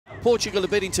Portugal are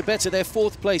bidding to better their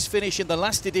fourth place finish in the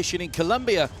last edition in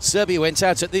Colombia. Serbia went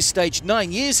out at this stage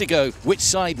 9 years ago. Which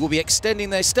side will be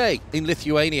extending their stay in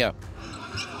Lithuania?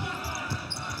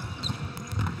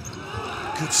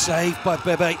 Good save by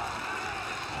Bebe.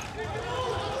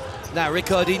 Now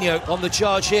Ricardinho on the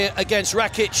charge here against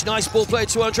Rakic. Nice ball played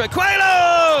to Andre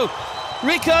Coelho!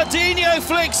 Ricardinho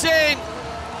flicks in.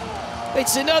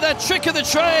 It's another trick of the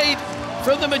trade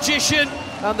from the magician,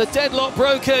 and the deadlock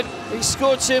broken. He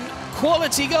scored some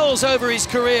quality goals over his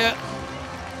career.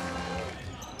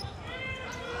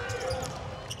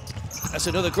 That's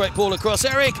another great ball across.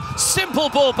 Eric, simple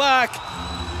ball back.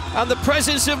 And the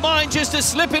presence of mind just to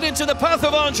slip it into the path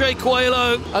of Andre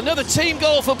Coelho. Another team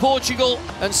goal for Portugal,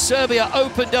 and Serbia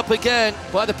opened up again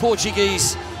by the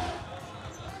Portuguese.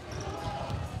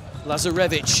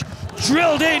 Lazarevic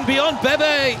drilled in beyond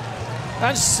Bebe.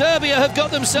 And Serbia have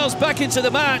got themselves back into the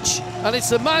match. And it's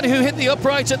the man who hit the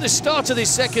upright at the start of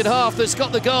this second half that's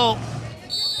got the goal.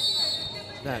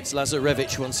 Now it's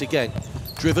Lazarevic once again.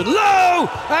 Driven low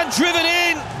and driven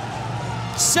in.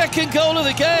 Second goal of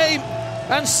the game.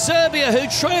 And Serbia, who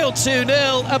trailed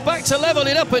 2-0, are back to level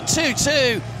it up at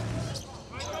 2-2.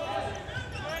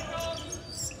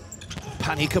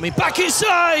 Pani coming back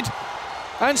inside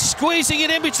and squeezing it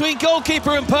in between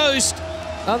goalkeeper and post.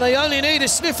 And they only need a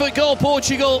sniff at goal,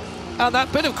 Portugal, and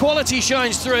that bit of quality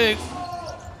shines through.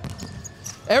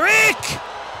 Eric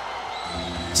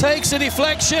takes a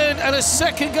deflection and a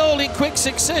second goal in quick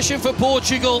succession for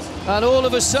Portugal. And all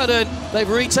of a sudden, they've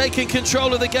retaken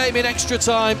control of the game in extra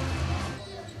time.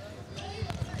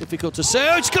 Difficult to say.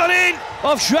 Oh, it's gone in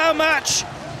off João match.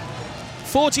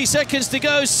 40 seconds to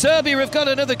go. Serbia have got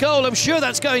another goal. I'm sure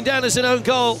that's going down as an own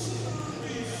goal.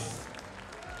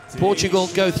 Portugal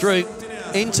go through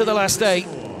into the last 8.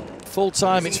 Full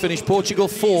time, it's finished Portugal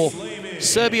 4,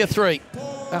 Serbia 3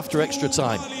 after extra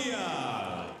time.